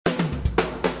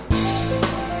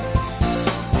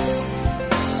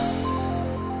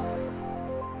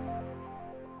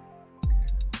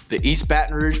The East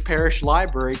Baton Rouge Parish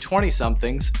Library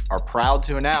 20-somethings are proud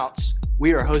to announce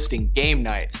we are hosting game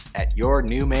nights at your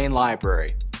new main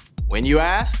library. When you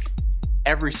ask,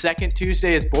 every second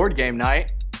Tuesday is board game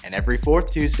night, and every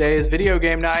fourth Tuesday is video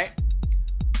game night.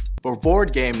 For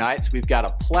board game nights, we've got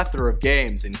a plethora of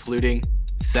games, including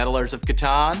Settlers of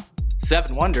Catan,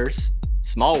 Seven Wonders,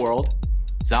 Small World,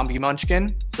 Zombie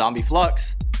Munchkin, Zombie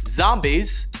Flux,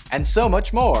 Zombies, and so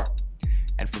much more.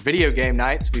 And for video game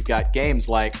nights, we've got games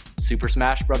like Super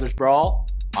Smash Bros. Brawl,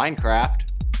 Minecraft,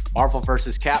 Marvel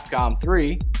vs. Capcom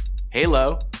 3,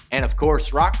 Halo, and of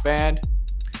course Rock Band.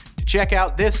 To check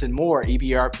out this and more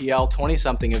EBRPL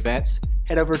 20-something events,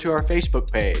 head over to our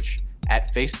Facebook page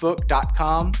at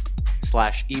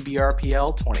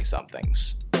facebook.com/EBRPL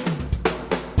 20-somethings.